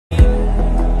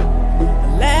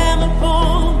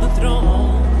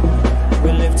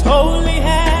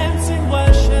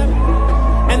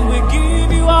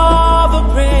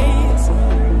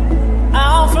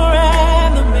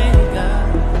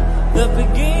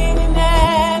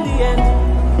end.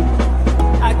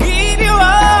 I give you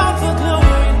all the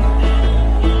glory.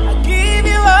 I give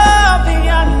you all the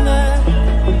honor.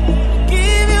 I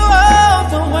give you all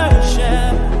the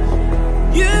worship.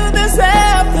 You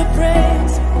deserve the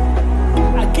praise.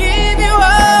 I give you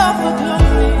all the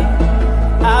glory.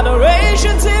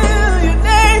 Adoration to your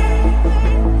name.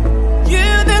 You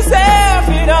deserve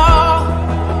it all.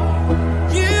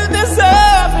 You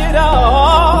deserve it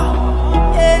all.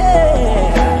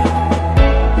 Yeah.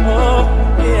 Oh,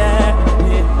 yeah,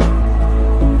 yeah.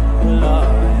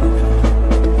 Lord,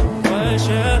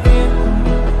 worship you.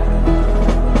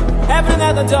 Heaven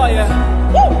and earth adore you.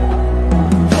 Woo!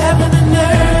 Heaven and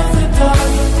earth adore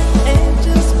you.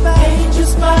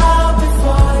 Angels bow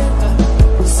before you.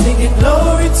 Singing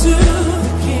glory to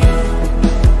the King,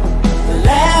 the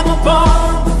Lamb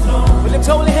upon the throne. We lift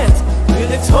holy hands. We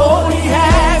lift holy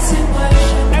hands in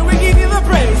worship, and we give you the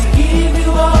praise. We give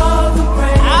you all the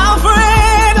praise. Alpha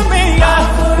and Omega.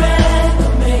 Alpha and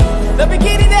Omega. The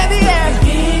beginning and the end.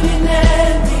 Beginning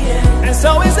and the end. And so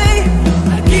we sing.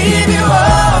 I give you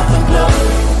all the glory.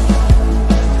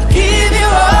 I give you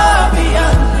all the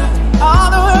honor, all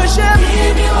the worship. I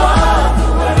give you all the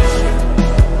worship.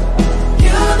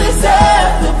 You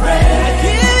deserve the praise. I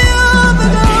give you all the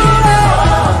glory.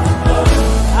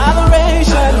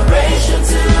 Adoration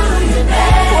to your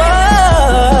name.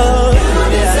 Whoa. You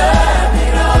deserve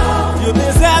it all. You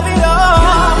deserve it all.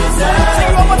 Sing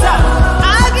it one more time.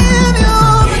 I give you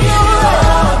all the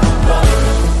glory.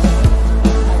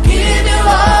 I give you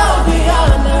all the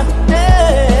honor.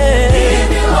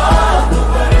 Give you all the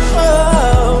worship.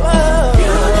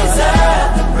 You deserve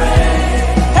the praise.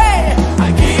 Hey, I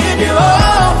give you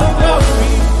all the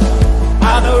glory.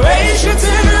 Adoration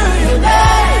to your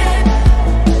name.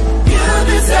 You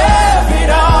deserve it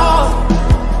all.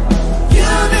 You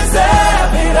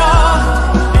deserve it all.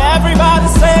 Everybody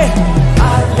say,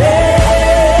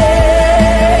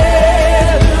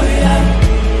 Hallelujah.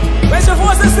 Raise your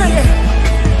voice and sing it.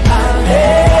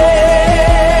 Hallelujah.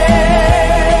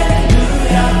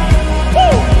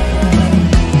 Woo.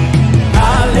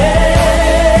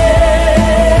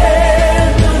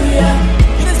 Hallelujah.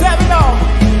 You deserve it all.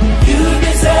 You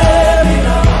deserve it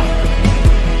all.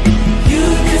 You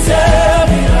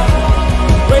deserve it all.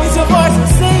 Raise your voice and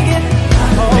sing it.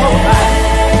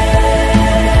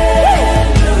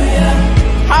 Hallelujah.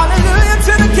 Hallelujah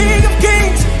to the King of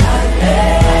Kings.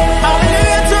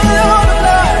 Hallelujah to the Lord of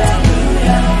Lords.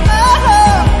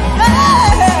 Hallelujah.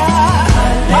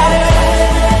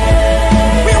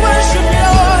 We worship you,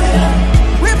 Lord.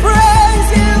 We praise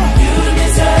you.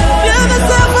 You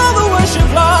deserve all the worship,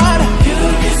 Lord. You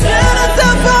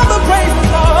deserve all the praise,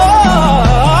 Lord.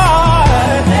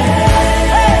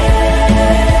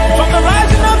 From the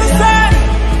rising of the sun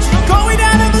to the going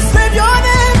down of the same, your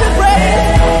name is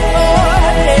praised. Oh,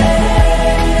 yeah.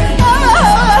 Oh,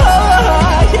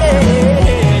 yeah.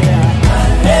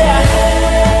 Yeah.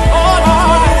 Oh,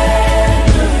 Lord.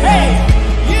 Hey,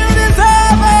 you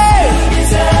deserve it.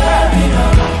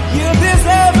 You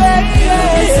deserve it. You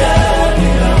deserve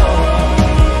it.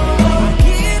 I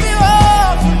give you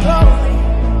all the glory.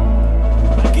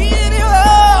 I give you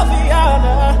all the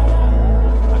honor.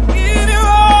 I give you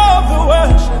all the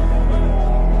worship.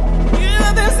 You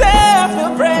deserve the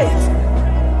praise.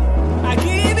 I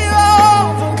give you all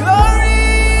the glory.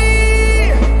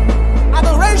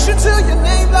 Adoration to your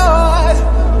name, Lord.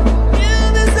 You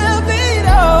deserve it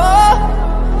all.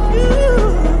 You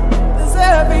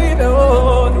deserve it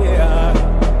all, yeah.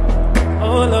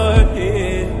 Oh, Lord,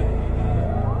 yeah.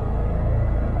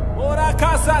 Ora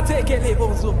casa te que le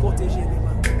bonzo protéger les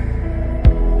mains.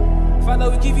 Father,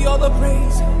 we give you all the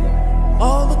praise,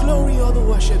 all the glory, all the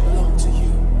worship belong to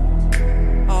you.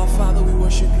 Our Father, we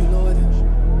worship you, Lord.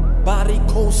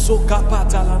 Bariko soka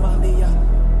patalamania.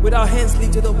 With our hands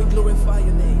lifted up, we glorify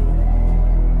your name.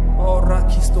 Oh,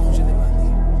 rakiston jenemani.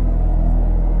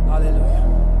 Hallelujah.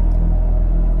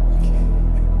 Okay.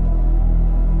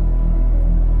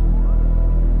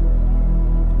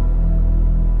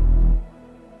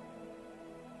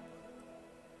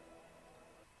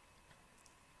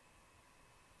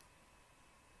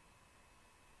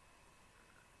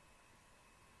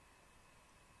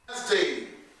 Day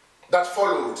that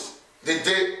followed, the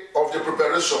day of the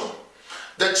preparation,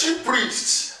 the chief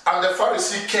priests and the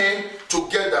Pharisees came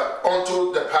together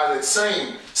unto the Pilate,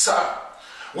 saying, Sir,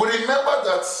 we remember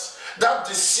that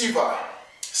deceiver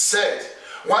said,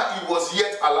 while he was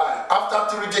yet alive,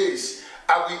 after 3 days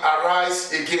I will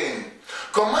arise again.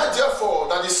 Command therefore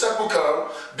that the sepulchre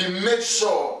be made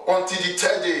sure until the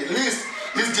 3rd day, lest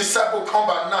his disciple come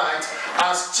by night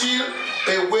and steal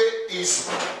away his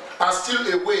and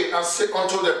steal away and say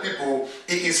unto the people,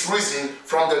 he is risen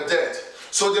from the dead.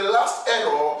 So the last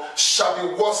error shall be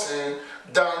worse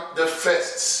than the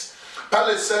first.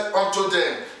 Pilate said unto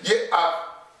them,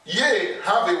 Ye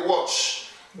have a watch.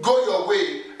 Go your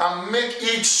way and make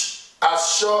each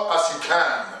as sure as you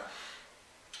can.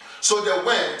 So they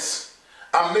went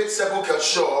and made sepulchre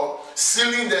sure,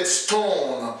 sealing the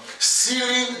stone,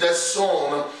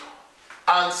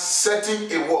 and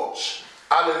setting a watch.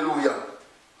 Hallelujah.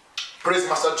 Praise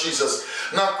Master Jesus.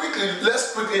 Now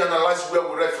let's quickly analyze where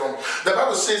we read from. The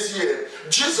Bible says here,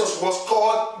 Jesus was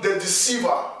called the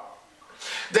deceiver.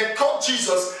 They called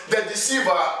Jesus the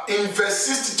deceiver in verse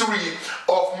 63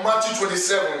 of Matthew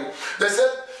 27. They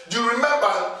said, do you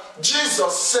remember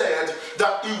Jesus said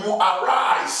that he will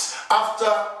arise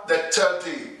after the third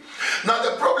day? Now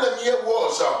the problem here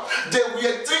was they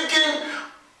were thinking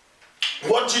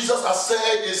what Jesus has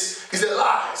said is a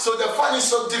lie. So they find it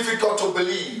so difficult to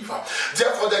believe.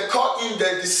 Therefore they called him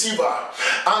the deceiver.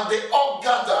 And they all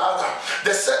gathered.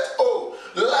 They said, oh,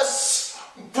 let's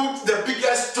put the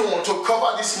biggest stone to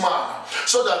cover this man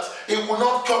so that he will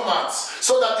not come out,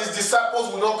 so that his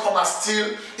disciples will not come and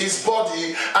steal his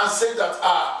body and say that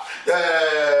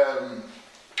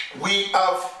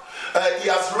he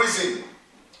has risen.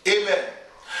 Amen.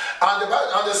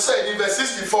 And they said in verse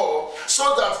 64,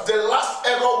 so that the last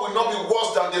error will not be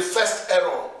worse than the first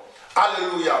error.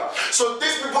 Hallelujah. So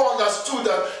these people understood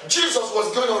that Jesus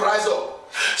was going to rise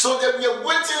up. So they were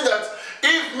waiting that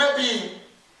if maybe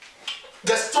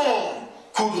the stone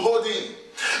could hold him.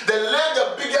 They laid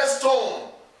the biggest stone.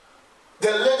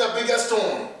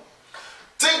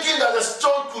 Thinking that the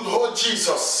stone could hold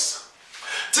Jesus.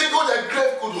 Thinking the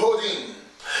grave could hold him.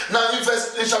 Now in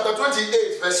chapter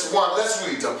 28, verse 1, let's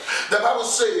read. The Bible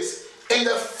says, in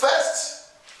the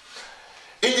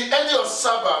ending of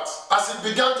Sabbath, as it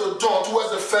began to dawn towards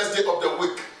the first day of the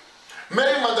week,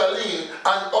 Mary Magdalene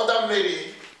and other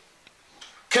Mary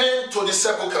came to the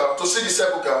sepulchre, to see the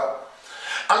sepulchre.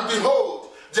 And behold,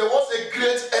 there was a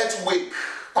great earthquake.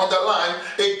 Underline,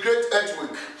 a great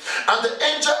earthquake. And the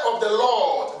angel of the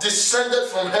Lord descended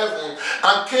from heaven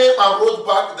and came and rolled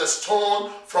back the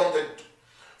stone from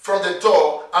the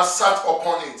door and sat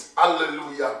upon it.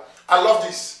 Hallelujah. I love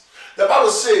this. The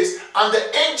Bible says, and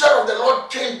the angel of the Lord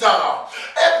came down.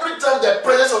 Every time the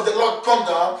presence of the Lord comes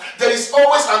down, there is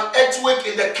always an earthquake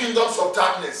in the kingdoms of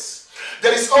darkness.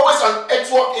 There is always an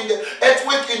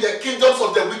earthquake in the kingdoms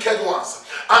of the wicked ones.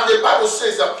 And the Bible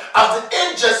says that as the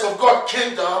angels of God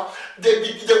came down,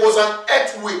 there was an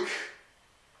earthquake.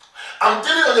 I'm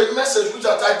dealing on a message which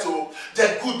I titled,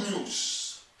 The Good News.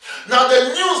 Now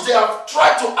the news they have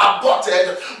tried to abort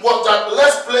it was that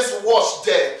let's place watch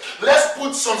there. Let's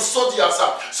put some soldiers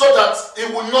up so that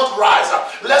it will not rise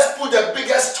up. Let's put the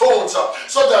biggest stones up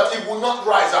so that it will not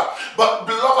rise up. But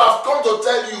beloved, I've come to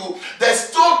tell you, the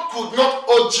stone could not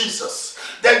hold Jesus.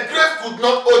 The grave could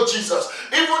not hold Jesus.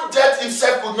 Even death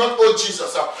himself could not hold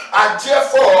Jesus. And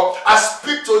therefore, I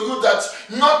speak to you that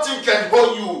nothing can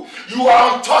hold you. You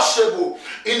are untouchable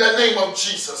in the name of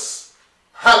Jesus.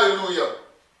 Hallelujah.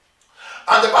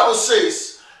 And the Bible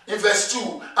says in verse 2,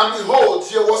 and behold,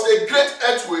 there was a great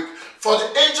earthquake, for the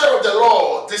angel of the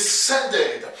Lord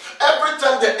descended. Every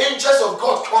time the angels of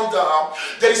God come down,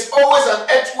 there is always an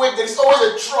earthquake, there is always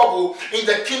a trouble in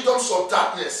the kingdoms of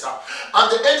darkness.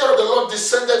 And the angel of the Lord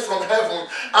descended from heaven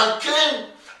and came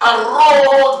and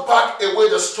rolled back away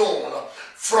the stone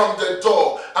from the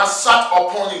door and sat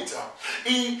upon it.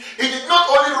 He did not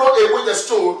only roll away the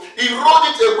stone, he rolled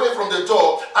it away from the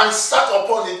door and sat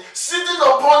upon it. Sitting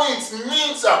upon it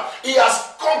means he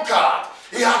has conquered,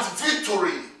 he has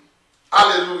victory.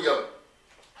 Hallelujah.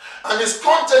 And his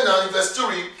countenance in verse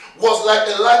 3 was like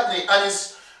a lightning, and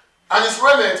his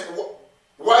raiment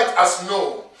white as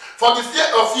snow. For the fear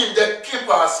of him, the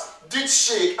keepers did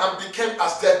shake and became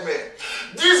as dead men.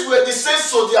 These were the same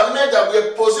soldier men that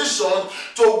were positioned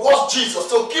to watch Jesus,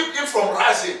 to keep him from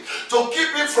rising, to keep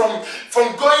him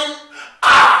from going.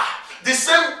 The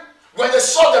same when they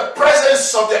saw the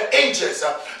presence of the angels,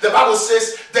 the Bible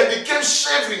says they became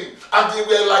shaving and they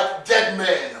were like dead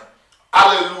men.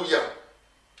 Hallelujah.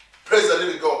 Praise the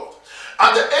living God.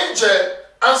 And the angel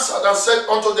answered and said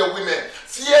unto the women,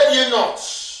 fear ye not,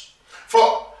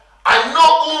 for I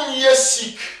know whom ye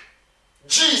seek,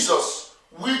 Jesus,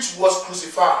 which was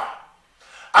crucified.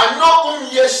 I know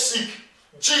whom ye seek,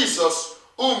 Jesus,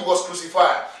 whom was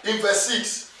crucified. In verse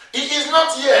 6, he is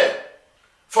not here,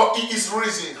 for he is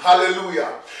risen.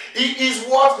 Hallelujah. He is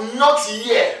what? Not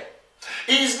here.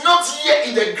 He is not here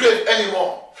in the grave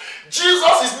anymore.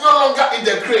 Jesus is no longer in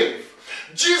the grave.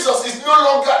 Jesus is no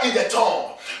longer in the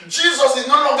tomb. Jesus is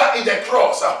no longer in the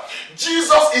cross.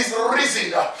 Jesus is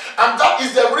risen. And that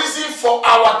is the reason for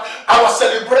our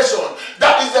celebration.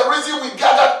 That is the reason we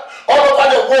gather all over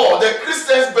the world. The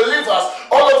Christians, believers,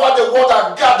 all over the world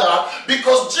are gathered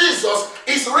because Jesus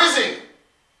is risen.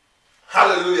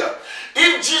 Hallelujah.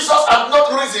 If Jesus had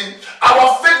not risen,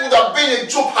 our faith would have been in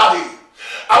jeopardy.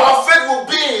 Our faith would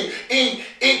be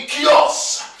in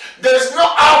chaos. There is no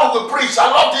hour we will preach. I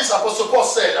love this Apostle Paul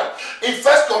said in 1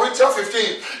 Corinthians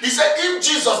 15. He said, if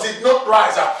Jesus did not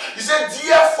rise, he said,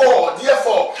 therefore,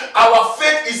 our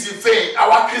faith is in vain.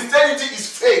 Our Christianity is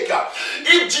fake.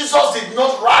 If Jesus did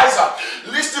not rise,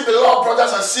 listen, beloved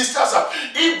brothers and sisters,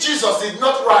 if Jesus did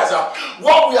not rise,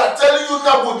 what we are telling you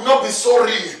now would not be so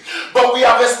real. But we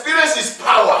have experienced his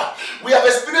power. We have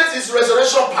experienced his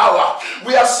resurrection power.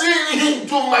 We have seen him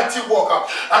do mighty work.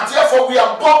 And therefore we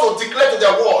are bound to declare to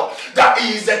the world that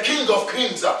he is the King of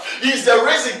Kings. He is the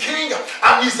risen King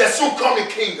and he is the soon coming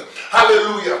King.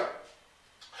 Hallelujah.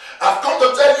 I've come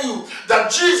to tell you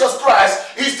that Jesus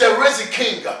Christ is the risen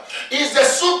King. He is the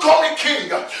soon coming King.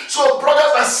 So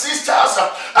brothers and sisters,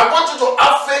 I want you to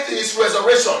have faith in his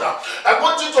resurrection. I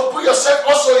want you to put yourself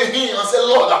also in him and say,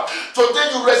 Lord,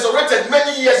 today you resurrected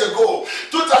many years ago,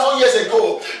 2,000 years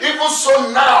ago. Even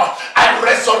so now, I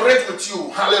resurrect with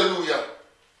you. Hallelujah.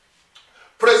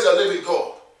 Praise the living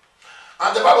God.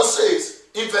 And the Bible says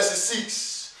in verse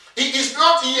 6, he is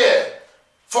not here,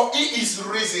 for he is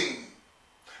risen.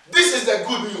 This is the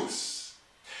good news.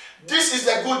 This is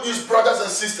the good news, brothers and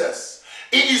sisters.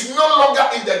 He is no longer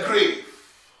in the grave.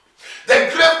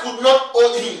 The grave could not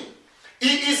hold him.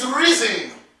 He is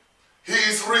risen. He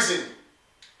is risen.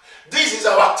 This is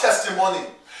our testimony.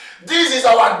 This is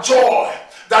our joy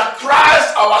that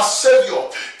Christ our Savior,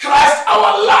 Christ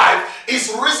our life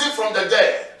is risen from the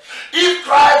dead. If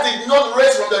Christ did not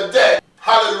raise from the dead,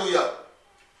 hallelujah,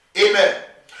 amen.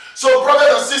 So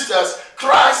brothers and sisters,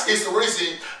 Christ is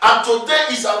risen, and today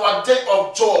is our day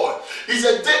of joy. It's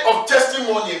a day of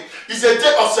testimony. It's a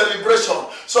day of celebration.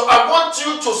 So I want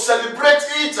you to celebrate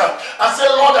it and say,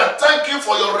 Lord, I thank you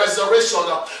for your resurrection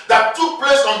that took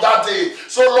place on that day.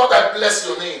 So Lord, I bless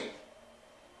your name.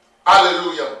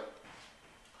 Hallelujah.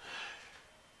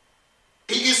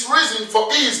 He is risen,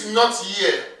 for he is not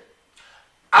here.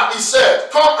 And he said,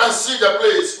 come and see the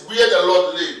place where the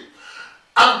Lord lived,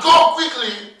 and go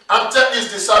quickly and tell his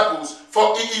disciples,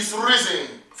 for he is risen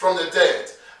from the dead.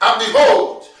 And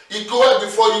behold, he goeth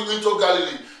before you into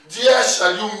Galilee. There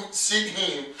shall you see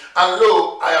him. And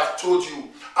lo, I have told you.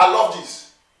 I love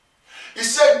this. He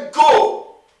said,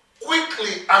 go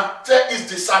quickly and tell his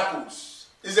disciples.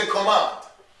 It's a command.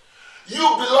 You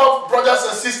beloved brothers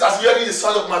and sisters hearing the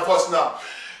sound of my voice now,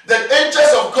 the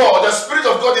angels of God, the Spirit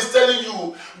of God is telling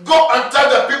you, go and tell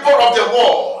the people of the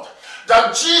world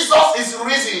that Jesus is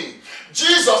risen.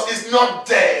 Jesus is not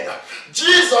dead.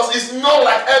 Jesus is not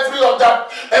like every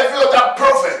other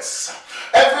prophets,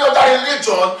 every other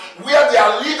religion where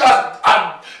their leaders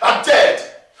are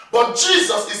dead. But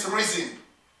Jesus is risen.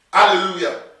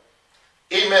 Hallelujah.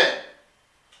 Amen.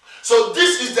 So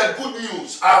this is the good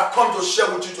news I have come to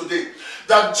share with you today.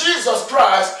 That Jesus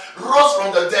Christ rose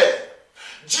from the dead.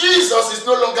 Jesus is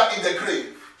no longer in the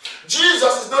grave.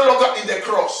 Jesus is no longer in the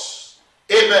cross.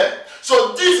 Amen.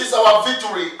 So this is our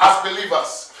victory as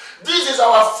believers. This is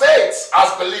our faith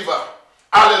as believers.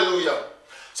 Hallelujah.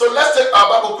 So let's take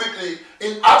our Bible quickly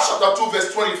in Acts chapter 2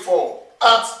 verse 24.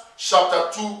 Acts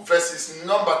chapter 2 verses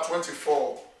number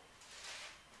 24.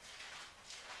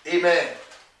 Amen.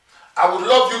 I would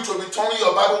love you to be turning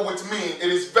your Bible with me.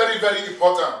 It is very, very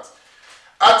important.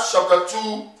 Acts chapter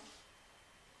 2.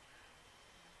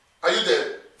 Are you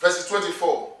there? Verses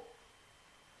 24.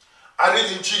 I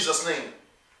read in Jesus' name.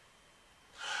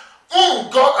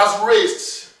 Whom God has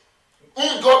raised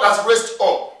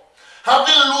up,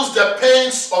 having loosed the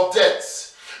pains of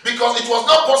death, because it was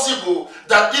not possible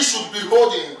that he should be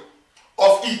holding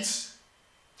of it.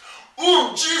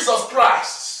 Whom Jesus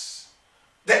Christ,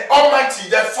 the Almighty,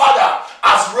 the Father,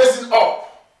 has risen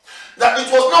up, that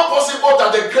it was not possible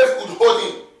that the grave could hold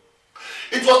him.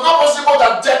 It was not possible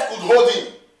that death could hold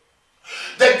him.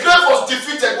 The grave was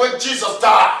defeated when Jesus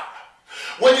died.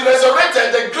 When he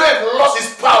resurrected, the grave lost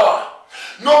its power.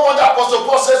 No wonder Apostle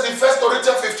Paul says in 1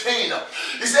 Corinthians 15,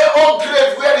 he said, oh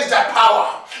grave, where is thy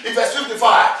power? In verse 55,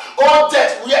 oh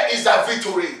death, where is thy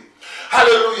victory?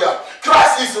 Hallelujah.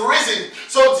 Christ is risen.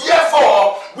 So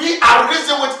therefore, we are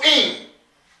risen with him.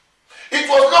 It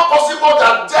was not possible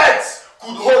that death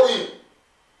could hold him.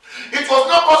 It was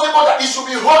not possible that he should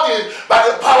be holding by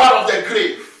the power of the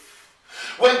grave.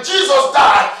 When Jesus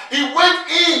died, he went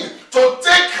in to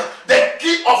take the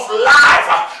key of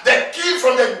life, the key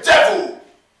from the devil.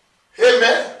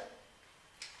 Amen.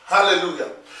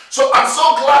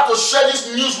 to share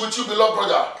this news with you, beloved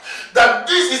brother, that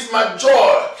this is my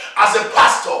joy as a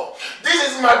pastor.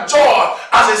 This is my joy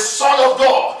as a son of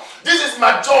God. This is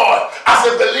my joy as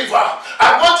a believer.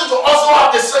 I want you to also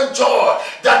have the same joy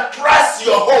that Christ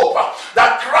your hope,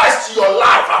 that Christ your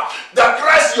life, that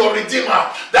Christ your redeemer,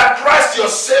 that Christ your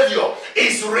savior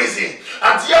is risen.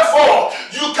 And therefore,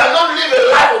 you cannot live a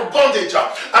life of bondage.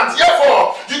 And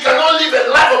therefore, you cannot live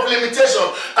a life of limitation.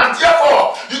 And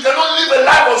therefore, you cannot live a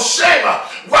life of shame.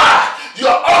 Why?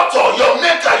 Your author, your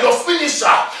maker, your finisher,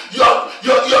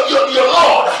 your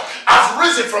Lord has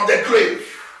risen from the grave.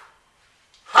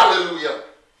 Hallelujah.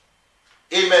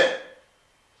 Amen.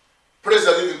 Praise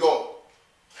the living God.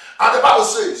 And the Bible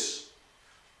says,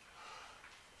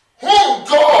 whom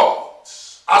God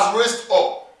has raised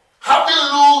up, having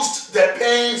loosed the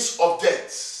pains of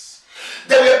death.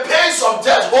 There were pains of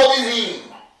death holding him.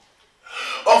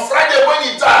 On Friday when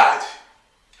he died,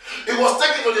 he was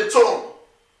taken to the tomb.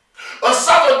 On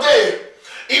Saturday,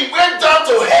 he went down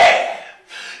to hell.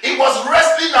 He was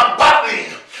wrestling and battling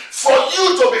for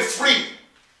you to be free.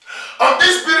 On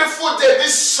this beautiful day,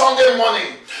 this Sunday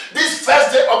morning, this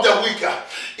first day of the week,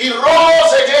 he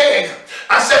rose again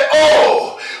and said,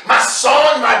 oh, my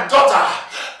son, my daughter,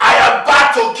 I am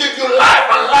back to give you life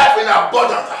and life in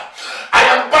abundance. I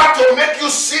am back to make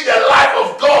you see the life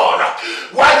of God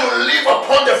while you live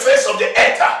upon the face of the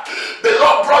earth.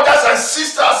 Beloved brothers and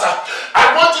sisters,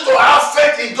 I want you to have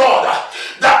faith in God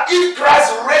that if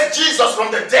Christ raised Jesus from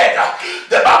the dead,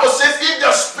 the Bible says if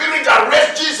the Spirit that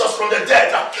raised Jesus from the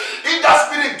dead, if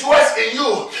that Spirit dwells in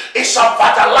you, it shall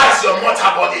vitalize your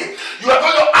mortal body. You are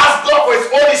going to ask God for his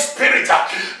Holy Spirit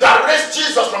that raised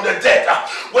Jesus from the dead.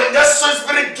 When that same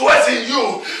Spirit dwells in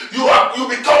you, you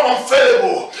become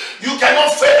unfailable. You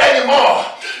cannot fail anymore.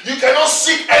 You cannot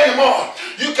seek anymore.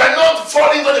 You cannot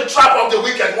fall into the trap of the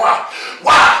wicked one.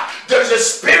 Why? There is a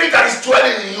spirit that is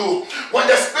dwelling in you. When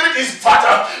the spirit is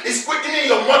vital, is quickening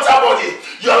your mortal body,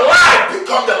 your life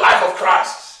becomes the life of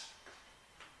Christ.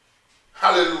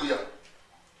 Hallelujah.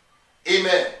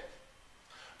 Amen.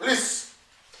 Please,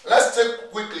 let's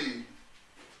take quickly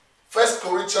 1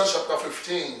 Corinthians chapter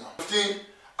 15.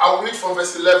 I will read from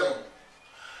verse 11.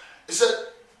 It said,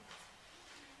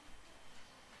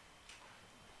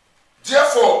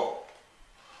 therefore,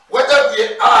 whether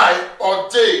be I or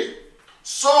they,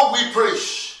 so we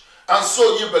preach, and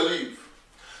so ye believe.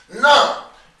 Now,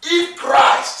 if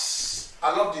Christ,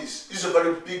 I love this, this is a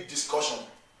very big discussion.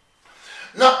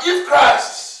 Now, if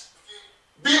Christ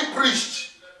being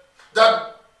preached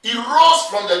that he rose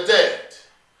from the dead,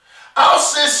 I'll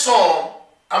say some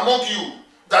among you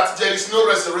that there is no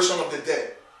resurrection of the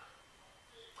dead.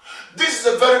 This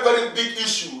is a very, very big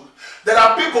issue. There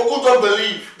are people who don't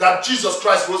believe that Jesus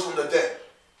Christ rose from the dead.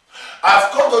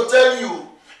 I've come to tell you,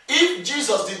 if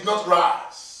Jesus did not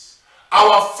rise,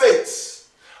 our faith,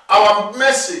 our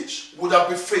message would have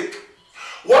been fake.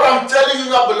 What I'm telling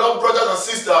you now, beloved brothers and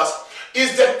sisters,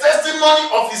 is the testimony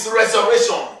of his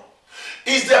resurrection.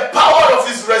 Is the power of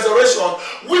his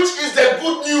resurrection, which is the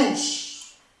good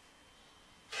news.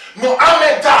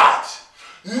 Muhammad died.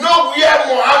 Nowhere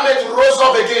Muhammad rose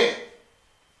up again.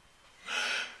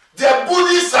 The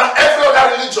Buddhists and every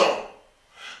other religion,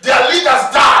 their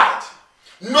leaders died.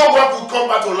 No one could come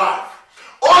back to life.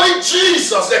 Only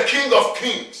Jesus, the King of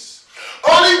Kings.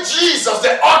 Only Jesus,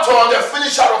 the author and the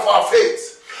finisher of our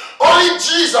faith. Only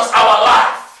Jesus, our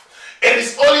life. It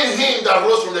is only him that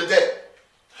rose from the dead.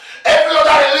 Every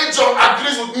other religion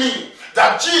agrees with me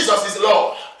that Jesus is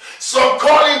Lord. Some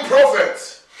call him prophet.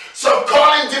 Some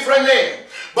call him different name.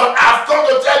 But I've come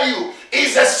to tell you,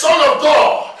 he's the Son of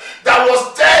God that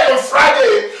was dead on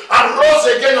Friday and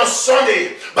rose again on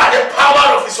Sunday by the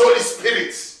power of his Holy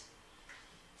Spirit.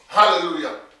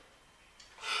 Hallelujah.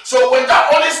 So when that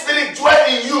Holy Spirit dwells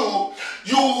in you,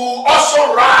 you will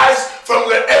also rise from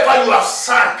wherever you have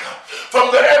sunk, from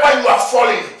wherever you are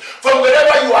falling, from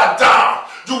wherever you are down.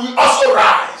 You will also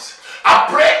rise. I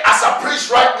pray as I preach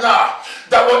right now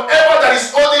that whatever that is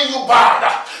holding you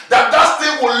back, that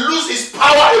thing will lose its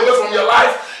power away from your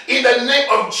life in the name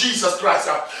of Jesus Christ.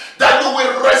 That you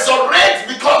will resurrect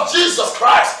because Jesus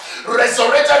Christ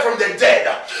resurrected from the dead.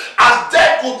 As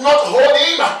death could not hold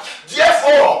him,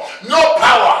 therefore no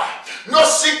power, no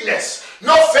sickness,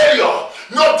 no failure,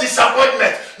 no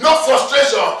disappointment, no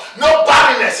frustration, no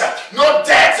barrenness, no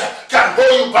death can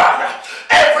hold you back.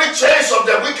 Every chains of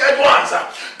the wicked ones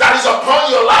that is upon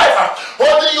your life,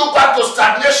 holding you back to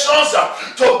stagnations,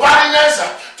 to barrenness,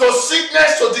 to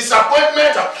sickness, to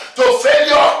disappointment, to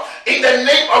failure, in the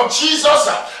name of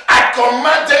Jesus, I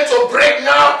command them to break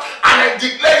now, and I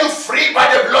declare you free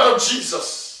by the blood of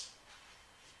Jesus.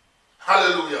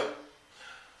 Hallelujah.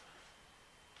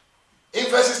 in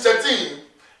verses 13,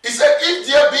 he said, if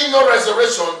there be no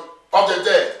resurrection of the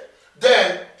dead,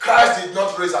 then Christ did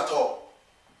not raise at all.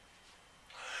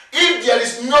 If there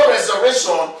is no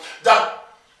resurrection, that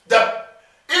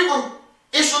even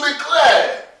it should be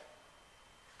clear.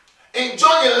 In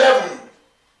John 11,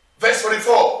 verse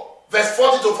 44, verse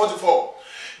 40 to 44,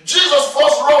 Jesus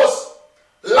first rose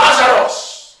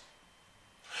Lazarus.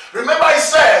 Remember he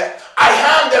said, I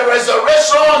am the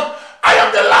resurrection, I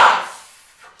am the life.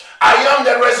 I am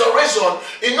the resurrection.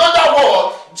 In other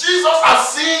words, Jesus has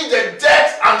seen the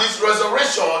death and his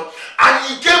resurrection, and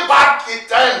he came back in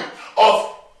time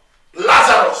of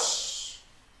Lazarus.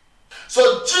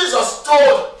 So Jesus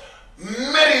told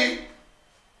Mary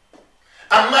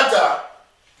and Martha,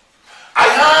 I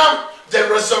am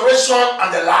the resurrection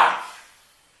and the life.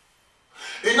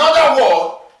 In other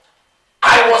words,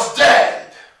 I was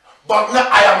dead, but now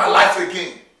I am alive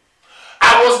again.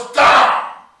 I was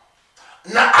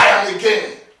down, now I am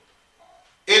again.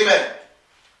 Amen.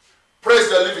 Praise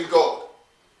the living God.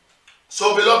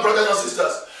 So, beloved brothers and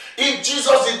sisters, if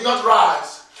Jesus did not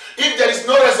rise, if there is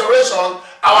no resurrection,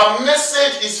 our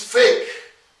message is fake.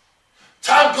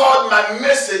 Thank God my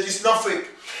message is not fake.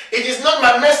 It is not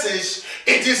my message,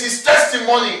 it is his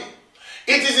testimony.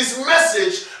 It is his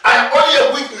message. I am only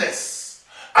a witness.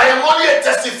 I am only a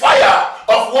testifier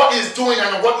of what he is doing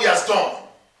and what he has done.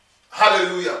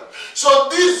 Hallelujah. So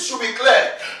this should be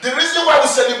clear. The reason why we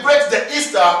celebrate the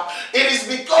Easter, it is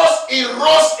because he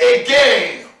rose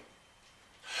again.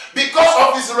 Because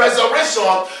of his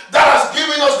resurrection, that has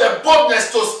given us the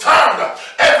boldness to stand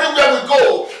everywhere we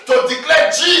go, to declare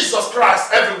Jesus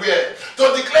Christ everywhere,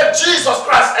 to declare Jesus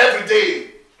Christ every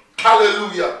day.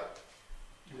 Hallelujah.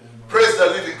 Praise the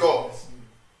living God.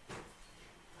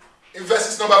 In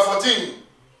verses number 14,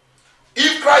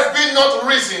 if Christ be not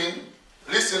risen,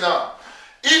 listen now,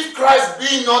 if Christ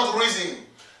be not risen,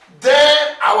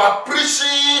 then our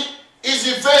preaching is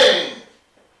in vain.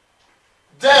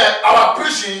 Then our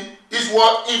preaching is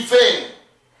what? In vain.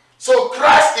 So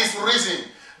Christ is risen.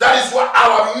 That is why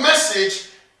our message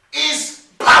is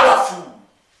powerful.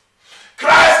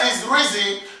 Christ is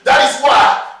risen. That is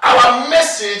why our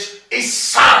message is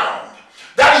sound.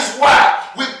 That is why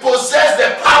we possess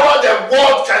the power the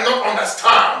world cannot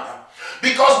understand.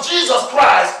 Because Jesus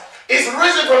Christ is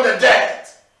risen from the dead.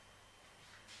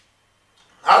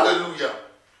 Hallelujah.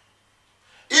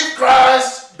 If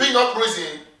Christ be not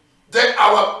risen, then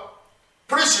our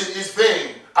preaching is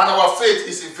vain and our faith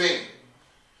is in vain.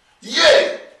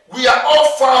 Yea, we are all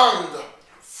found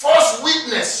false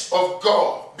witness of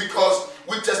God, because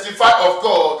we testify of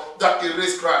God that he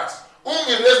raised Christ, whom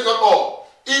he raised not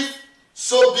all, if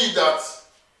so be that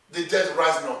the dead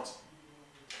rise not.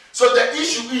 So the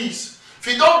issue is, if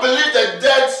you don't believe that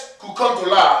death could come to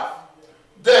life,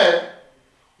 then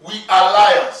we are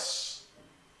liars.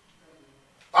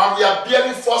 And we are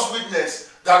bearing false witness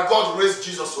that God raised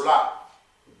Jesus to life.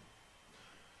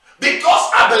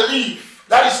 Because I believe,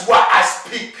 that is why I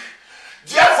speak.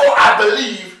 Therefore I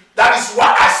believe, that is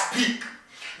why I speak.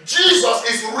 Jesus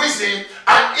is risen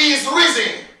and he is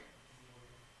risen.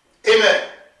 Amen.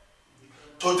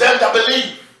 To them that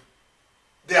believe,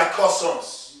 they are called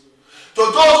sons. To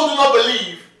those who do not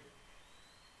believe,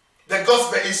 the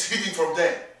gospel is hidden from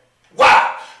them.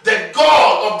 Why? The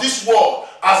God of this world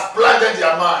has blinded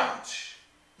their mind,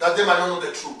 that they might not know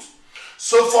the truth.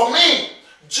 So for me,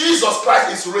 Jesus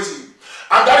Christ is risen.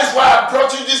 And that is why I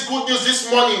brought you this good news this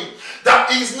morning,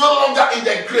 that he is no longer in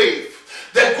the grave.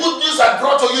 The good news I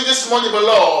brought to you this morning,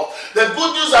 beloved, the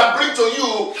good news I bring to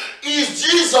you is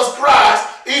Jesus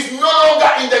Christ is no longer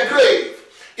in the grave.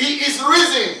 He is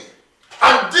risen.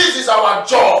 And this is our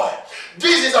joy.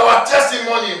 This is our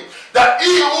testimony, that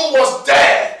he who was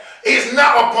dead is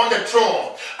now upon the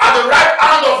throne, at the right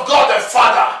hand of God the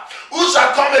Father, who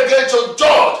shall come again to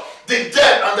judge the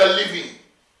dead and the living.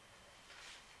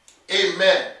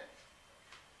 Amen.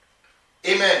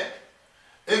 Amen.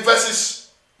 In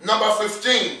verses number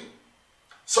 16,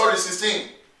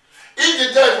 if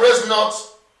the dead raise not,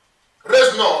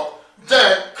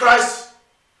 then Christ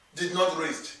did not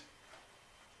raise.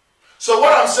 So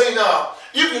what I'm saying now,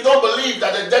 if you don't believe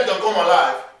that the dead can come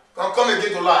alive, can come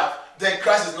again to life, then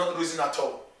Christ is not risen at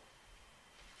all.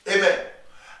 Amen.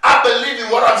 I believe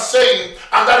in what I'm saying,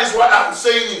 and that is why I'm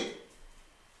saying it.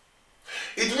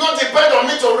 It does not depend on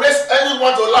me to raise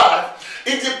anyone to life.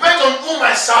 It depends on whom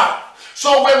I serve.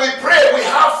 So when we pray, we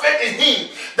have faith in him,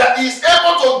 that he is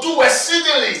able to do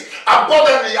exceedingly,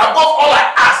 abundantly, above all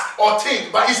I ask or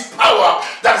think, by his power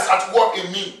that is at work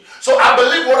in me. So I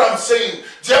believe what I'm saying.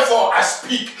 Therefore, I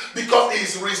speak, because he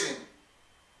is risen.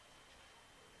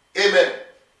 Amen.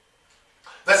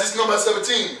 Verses number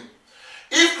 17.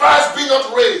 If Christ be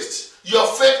not raised, your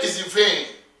faith is in vain,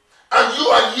 and you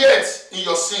are yet in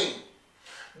your sin.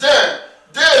 Then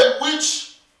they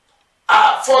which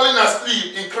are fallen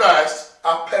asleep in Christ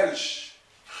are perished.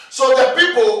 So the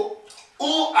people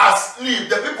who are asleep,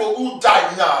 the people who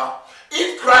die now,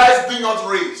 if Christ be not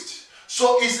raised,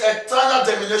 so it's eternal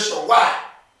damnation. Why?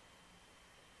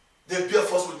 They bear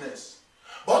false witness.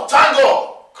 But thank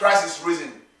God, Christ is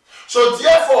risen. So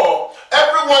therefore,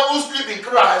 everyone who sleeps in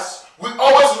Christ will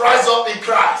always rise up in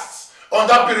Christ on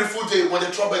that beautiful day when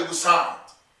the trumpet will sound.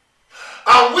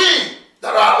 And we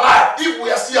that are alive, if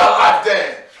we are still alive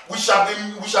then, we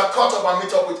shall cut up and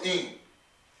meet up with him.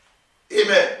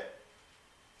 Amen.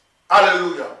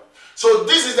 Hallelujah. So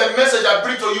this is the message I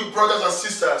bring to you, brothers and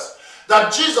sisters,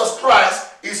 that Jesus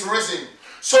Christ is risen.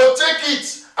 So take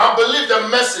it and believe the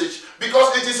message,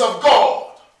 because it is of God.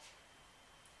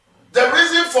 The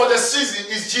reason for the season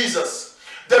is Jesus.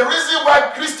 The reason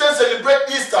why Christians celebrate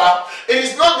Easter, it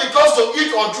is not because to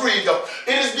eat or drink.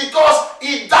 It is because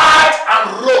he died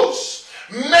and rose.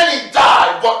 Many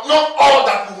died, but not all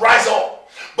that will rise up.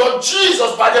 But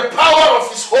Jesus, by the power of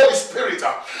his Holy Spirit,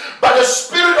 by the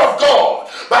Spirit of God,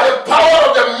 by the power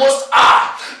of the Most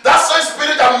High, that same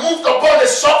Spirit that moved upon the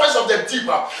surface of the deep,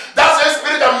 that same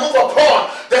Spirit that moved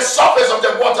upon the surface of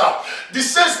the water, the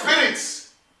same Spirit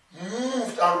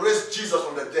moved and raised Jesus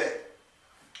from the dead.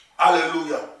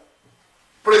 Hallelujah.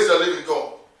 Praise the living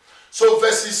God. So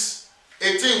verses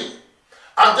 18.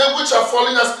 And they which are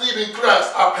fallen asleep in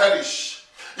Christ are perished.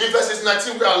 In verses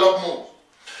 19 we are a lot more.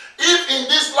 If in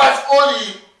this life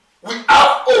only we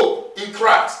have hope in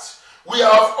Christ, we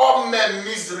are of all men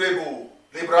miserable.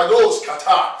 Librados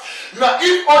kata. Now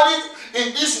if only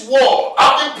in this world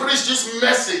having preached this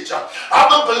message,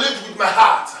 having believed with my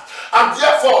heart, and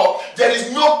therefore there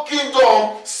is no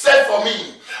kingdom set for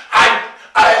me,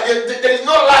 there is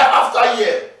no life after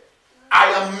here, I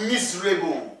am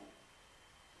miserable.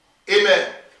 Amen.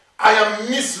 I am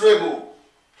miserable.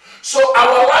 So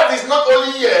our life is not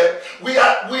only here, we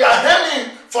are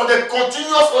aiming for the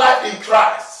continuous life in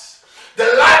Christ. The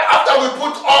life after we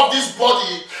put off this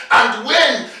body, and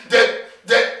when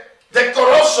the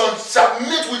corruption shall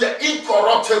meet with the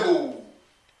incorruptible,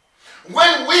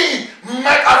 when we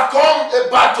might have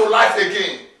come back to life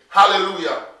again.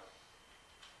 Hallelujah.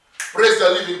 Praise the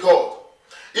living God.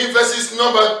 In verses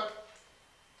number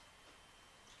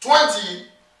 20,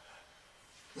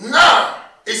 now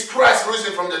is Christ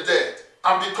risen from the dead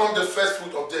and become the first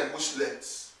fruit of them which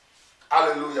slept.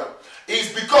 Hallelujah. He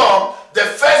is become the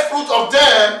first fruit of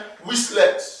them which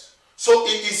slept. So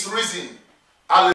he is risen.